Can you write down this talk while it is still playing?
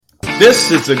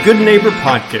This is the Good Neighbor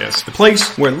Podcast, the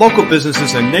place where local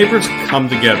businesses and neighbors come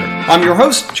together. I'm your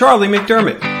host, Charlie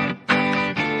McDermott.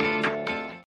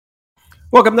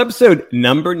 Welcome to episode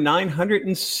number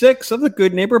 906 of the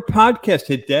Good Neighbor Podcast.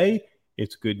 Today,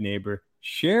 it's Good Neighbor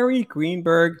Shari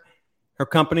Greenberg, her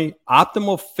company,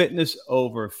 Optimal Fitness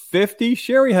Over 50.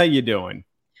 Shari, how you doing?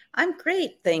 I'm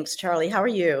great. Thanks, Charlie. How are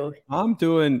you? I'm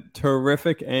doing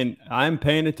terrific, and I'm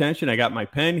paying attention. I got my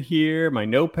pen here, my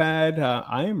notepad.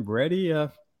 I am ready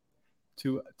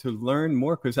to learn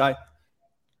more because I'm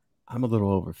a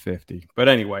little over 50. But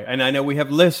anyway, and I know we have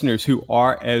listeners who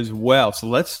are as well. So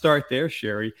let's start there,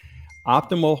 Shari.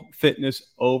 Optimal Fitness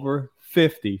Over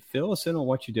 50. Fill us in on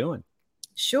what you're doing.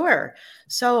 Sure.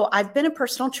 So I've been a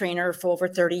personal trainer for over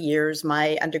 30 years.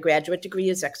 My undergraduate degree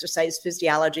is exercise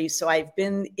physiology. So I've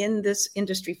been in this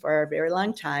industry for a very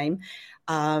long time.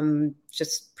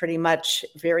 Just pretty much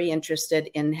very interested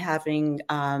in having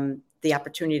the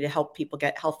opportunity to help people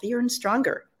get healthier and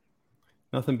stronger.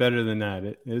 Nothing better than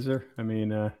that, is there? I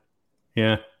mean,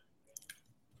 yeah,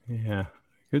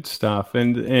 good stuff.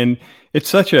 And it's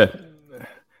such a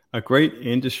great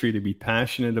industry to be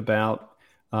passionate about.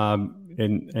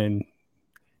 And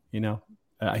you know,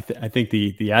 I think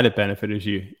the added benefit is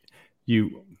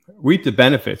you reap the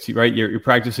benefits, right? You're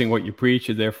practicing what you preach,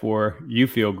 and therefore you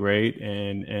feel great,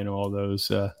 and all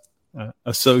those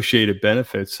associated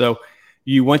benefits. So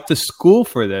you went to school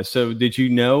for this. So did you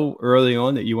know early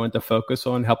on that you wanted to focus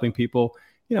on helping people,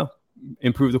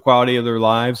 improve the quality of their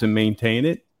lives and maintain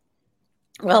it?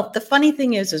 Well, the funny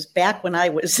thing is back when I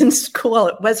was in school,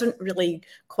 it wasn't really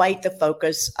quite the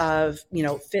focus of,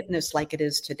 fitness like it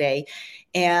is today.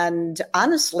 And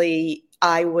honestly,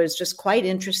 I was just quite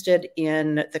interested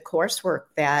in the coursework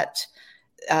that,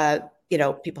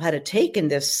 people had to take in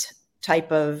this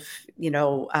type of,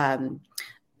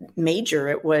 major.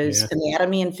 It was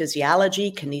anatomy and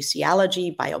physiology,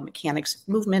 kinesiology, biomechanics of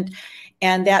movement.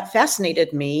 And that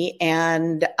fascinated me.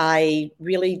 And I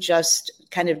really just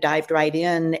kind of dived right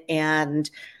in, and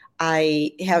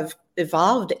I have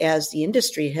evolved as the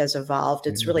industry has evolved.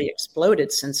 It's really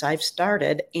exploded since I've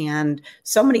started. And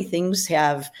so many things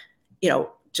have,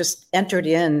 just entered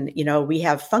in. We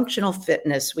have functional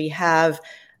fitness. We have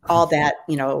all that,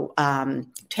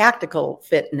 tactical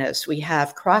fitness. We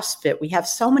have CrossFit. We have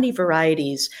so many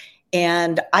varieties.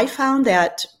 And I found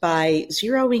that by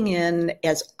zeroing in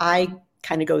as I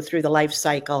kind of go through the life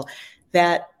cycle,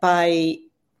 that by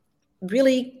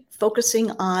really focusing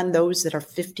on those that are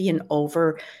 50 and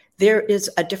over, there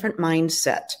is a different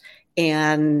mindset.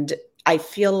 And I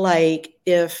feel like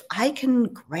if I can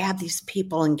grab these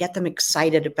people and get them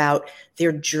excited about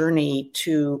their journey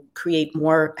to create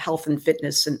more health and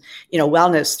fitness and,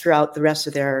 wellness throughout the rest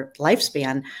of their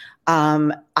lifespan,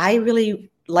 I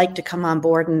really like to come on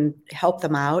board and help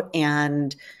them out.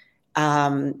 And,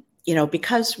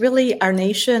 because really our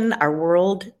nation, our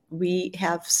world, we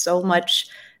have so much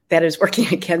that is working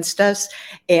against us,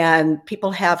 and people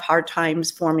have hard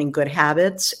times forming good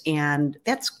habits. And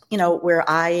that's, where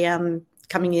I am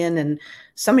coming in, and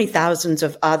so many thousands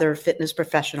of other fitness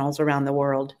professionals around the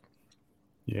world.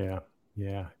 Yeah.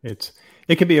 It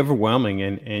can be overwhelming.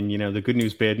 And, the good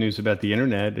news, bad news about the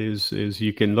internet is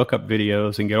you can look up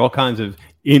videos and get all kinds of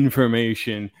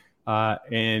information,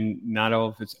 and not all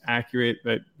of it's accurate,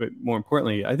 but more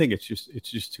importantly, I think it's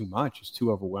just too much. It's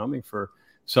too overwhelming for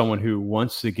someone who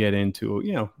wants to get into,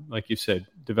 like you said,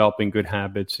 developing good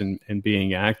habits and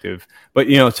being active. But,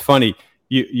 it's funny,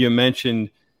 you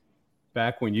mentioned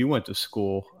back when you went to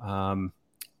school,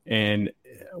 and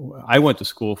I went to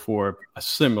school for a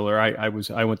similar, I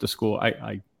went to school,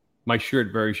 my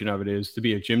short version of it is to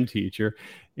be a gym teacher.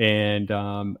 And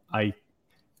I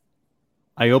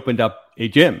opened up a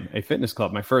gym, a fitness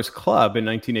club, my first club in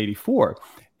 1984.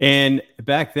 And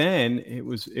back then, it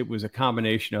was a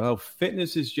combination of,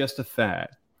 fitness is just a fad.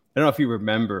 I don't know if you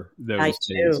remember those I days.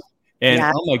 do. And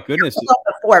oh my goodness.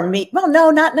 Before me. Well, no,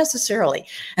 not necessarily.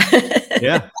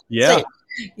 Yeah.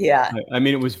 Yeah. I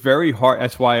mean, it was very hard.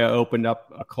 That's why I opened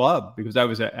up a club, because I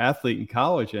was an athlete in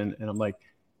college. And I'm like,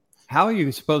 how are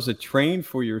you supposed to train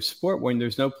for your sport when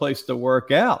there's no place to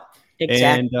work out?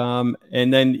 Exactly.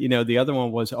 And then, the other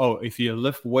one was, if you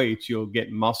lift weights, you'll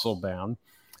get muscle bound.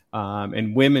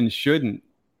 And women shouldn't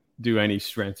do any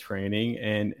strength training,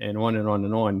 and on and on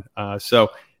and on. So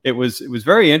it was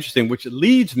very interesting, which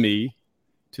leads me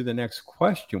to the next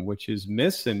question, which is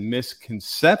myths and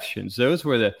misconceptions. Those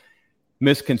were the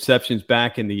misconceptions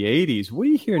back in the 80s. What do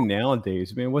you hear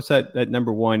nowadays? I mean, what's that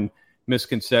number one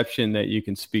misconception that you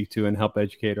can speak to and help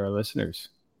educate our listeners?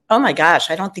 Oh my gosh,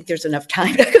 I don't think there's enough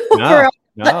time to go over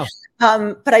No.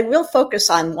 But I will focus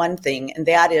on one thing, and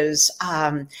that is,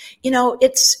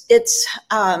 it's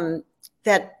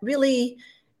that really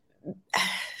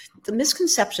the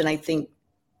misconception, I think,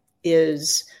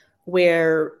 is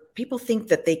where people think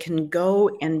that they can go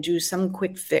and do some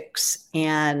quick fix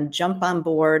and jump on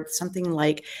board something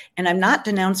like, and I'm not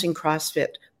denouncing CrossFit,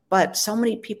 but so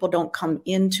many people don't come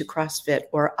into CrossFit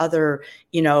or other,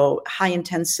 high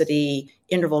intensity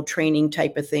interval training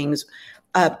type of things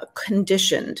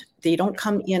conditioned. They don't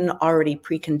come in already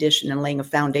preconditioned and laying a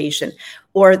foundation,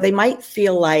 or they might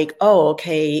feel like, oh,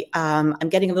 okay, I'm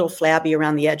getting a little flabby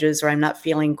around the edges, or I'm not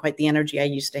feeling quite the energy I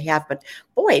used to have. But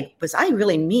boy, was I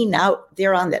really mean out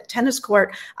there on that tennis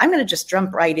court. I'm going to just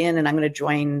jump right in and I'm going to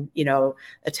join,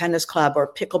 a tennis club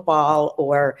or pickleball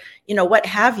or, what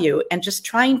have you, and just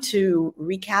trying to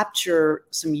recapture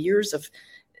some years of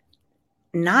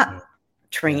not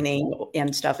training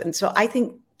and stuff. And so I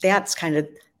think that's kind of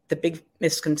the big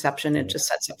misconception. It just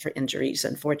sets up for injuries,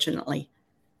 unfortunately.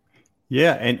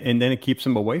 Yeah. And then it keeps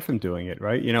them away from doing it,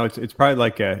 right? It's probably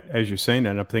like, as you're saying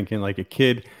that, I'm thinking like a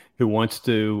kid who wants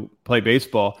to play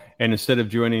baseball, and instead of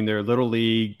joining their little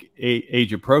league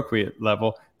age appropriate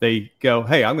level, they go,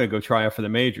 hey, I'm going to go try out for the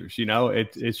majors.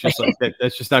 It's just like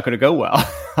that's just not going to go well.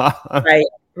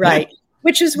 Right.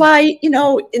 Which is why,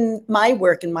 in my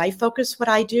work and my focus, what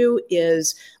I do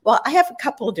is, well, I have a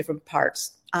couple of different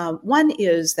parts. One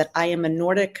is that I am a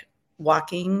Nordic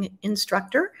walking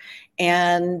instructor.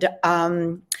 And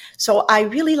so I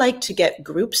really like to get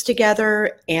groups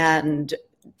together and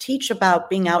teach about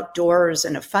being outdoors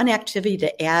and a fun activity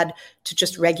to add to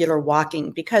just regular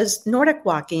walking, because Nordic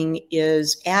walking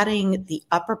is adding the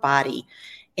upper body.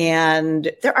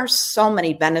 And there are so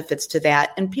many benefits to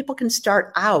that. And people can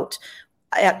start out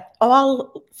at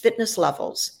all fitness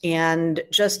levels and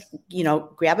just,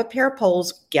 grab a pair of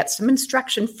poles, get some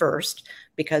instruction first,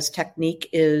 because technique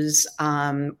is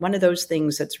one of those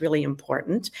things that's really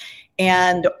important.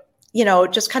 And,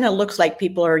 it just kind of looks like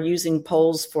people are using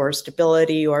poles for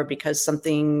stability or because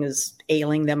something is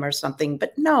ailing them or something.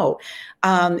 But no,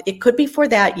 it could be for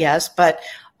that, yes. But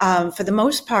for the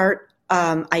most part,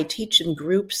 I teach in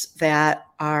groups that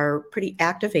are pretty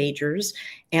active agers,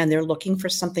 and they're looking for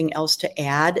something else to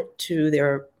add to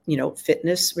their,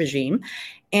 fitness regime.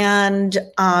 And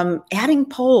adding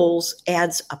poles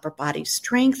adds upper body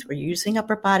strength. We're using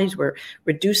upper bodies. We're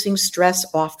reducing stress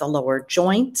off the lower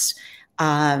joints.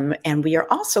 And we are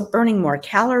also burning more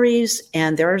calories.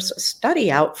 And there's a study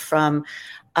out from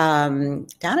down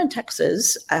in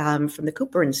Texas, from the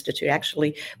Cooper Institute,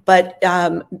 actually, but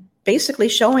basically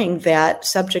showing that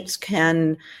subjects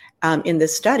can, in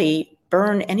this study,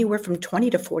 burn anywhere from 20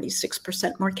 to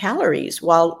 46% more calories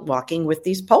while walking with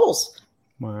these poles.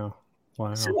 Wow.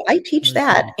 So I teach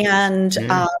that. And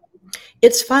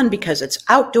it's fun because it's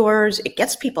outdoors. It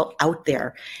gets people out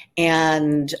there.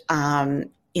 And,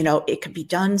 it can be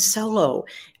done solo.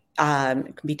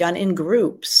 It can be done in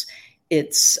groups.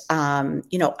 It's,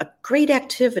 a great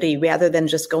activity rather than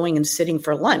just going and sitting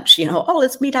for lunch,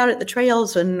 let's meet out at the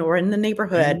trails or in the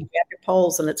neighborhood, grab your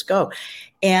poles and let's go.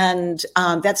 And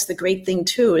that's the great thing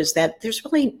too, is that there's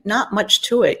really not much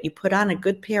to it. You put on a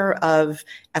good pair of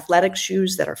athletic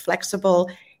shoes that are flexible,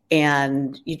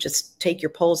 and you just take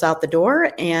your poles out the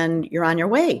door and you're on your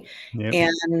way. Yep.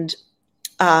 And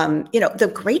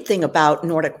the great thing about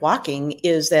Nordic walking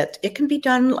is that it can be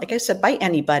done, like I said, by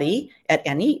anybody at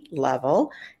any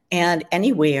level and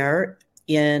anywhere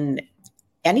in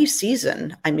any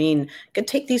season. I mean, you could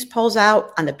take these poles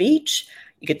out on the beach.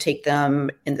 You could take them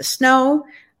in the snow.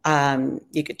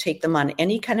 You could take them on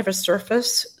any kind of a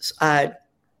surface,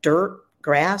 dirt,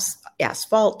 grass,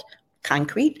 asphalt,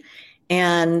 concrete.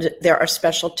 And there are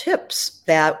special tips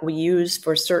that we use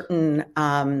for certain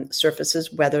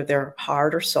surfaces, whether they're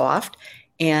hard or soft.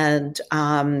 And,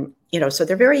 so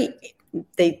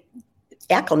they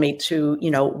acclimate to,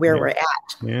 where we're at.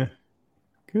 Yeah.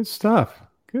 Good stuff.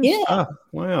 Good stuff.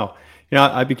 Wow.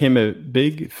 I became a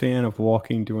big fan of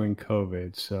walking during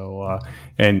COVID. So,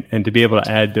 and to be able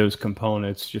to add those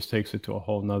components just takes it to a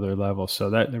whole nother level.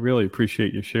 So I really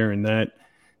appreciate you sharing that,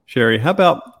 Shari. How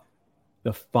about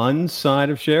the fun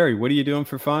side of Shari? What are you doing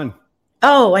for fun?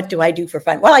 Oh, what do I do for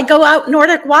fun? Well, I go out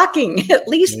Nordic walking at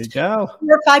least 4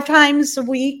 or 5 times a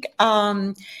week.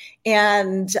 But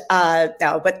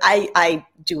I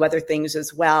do other things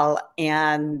as well.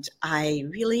 And I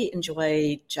really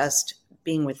enjoy just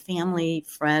being with family,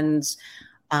 friends.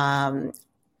 I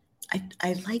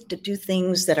like to do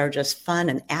things that are just fun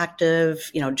and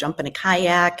active, jump in a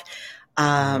kayak.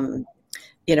 I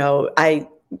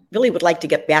really would like to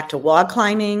get back to wall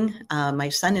climbing. My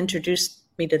son introduced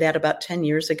me to that about 10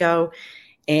 years ago.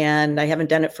 And I haven't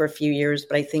done it for a few years,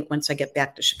 but I think once I get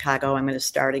back to Chicago, I'm going to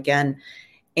start again.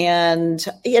 And,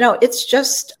 it's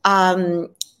just,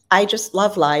 I just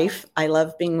love life. I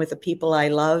love being with the people I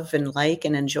love and like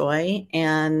and enjoy.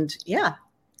 And yeah.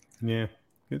 Yeah.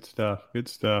 Good stuff. Good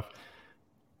stuff.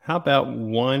 How about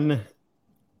one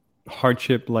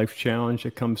hardship life challenge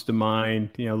that comes to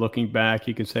mind? Looking back,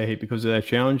 you could say, hey, because of that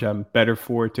challenge, I'm better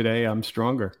for it today. I'm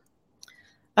stronger.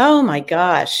 Oh my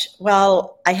gosh.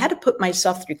 Well, I had to put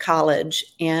myself through college,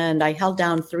 and I held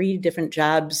down 3 different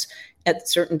jobs at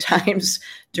certain times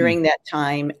during that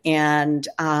time. And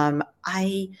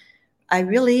I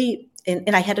really,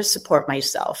 and I had to support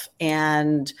myself.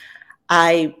 And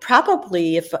I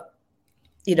probably, if,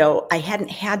 I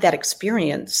hadn't had that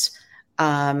experience,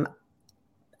 I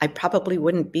probably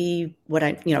wouldn't be what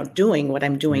I'm, doing what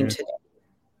I'm doing today.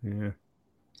 Yeah.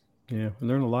 Yeah. We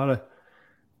learn a lot of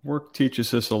work,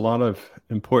 teaches us a lot of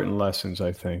important lessons,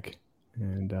 I think,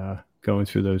 and going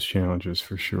through those challenges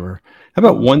for sure. How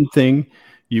about one thing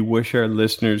you wish our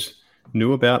listeners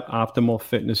knew about Optimal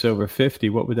Fitness Over 50?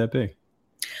 What would that be?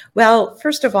 Well,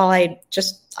 first of all, I'd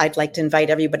like to invite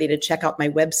everybody to check out my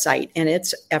website, and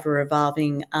it's ever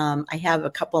evolving. I have a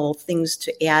couple of things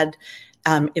to add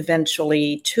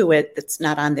eventually to it that's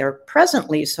not on there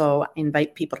presently. So I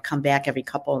invite people to come back every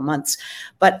couple of months.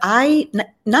 But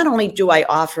not only do I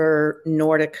offer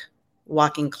Nordic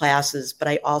walking classes, but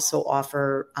I also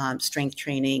offer strength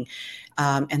training.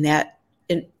 And that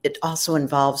it also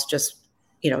involves just,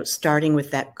 starting with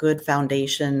that good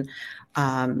foundation,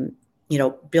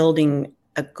 building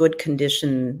a good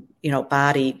condition,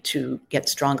 body to get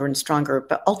stronger and stronger,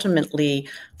 but ultimately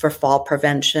for fall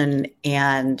prevention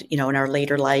and, in our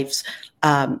later lives,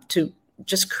 to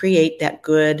just create that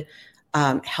good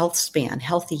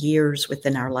healthy years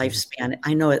within our lifespan.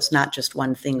 I know it's not just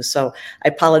one thing, so I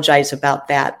apologize about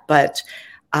that, but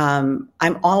I'm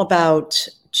all about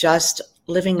just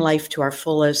living life to our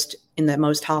fullest in the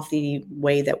most healthy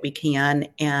way that we can.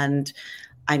 And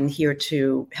I'm here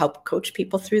to help coach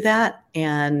people through that.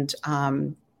 And,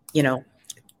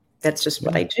 that's just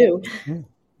what I do. Yeah.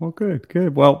 Well,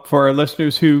 good. Well, for our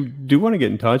listeners who do want to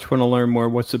get in touch, want to learn more,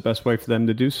 what's the best way for them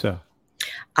to do so?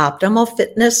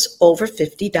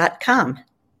 OptimalFitnessOver50.com.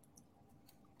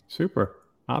 Super.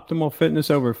 Optimal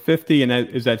Fitness Over 50. And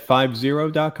is that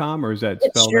 50.com or is that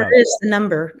spelled out? It sure is the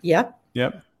number. Yep.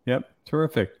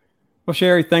 Terrific. Well,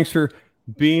 Shari, thanks for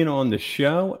being on the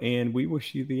show, and we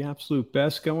wish you the absolute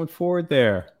best going forward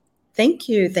there. Thank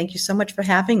you. Thank you so much for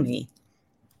having me.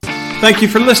 Thank you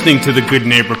for listening to the Good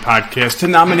Neighbor Podcast. To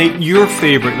nominate your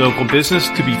favorite local business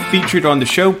to be featured on the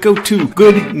show, go to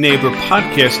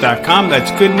goodneighborpodcast.com.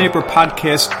 That's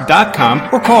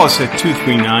goodneighborpodcast.com, or call us at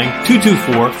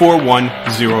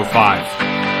 239-224-4105.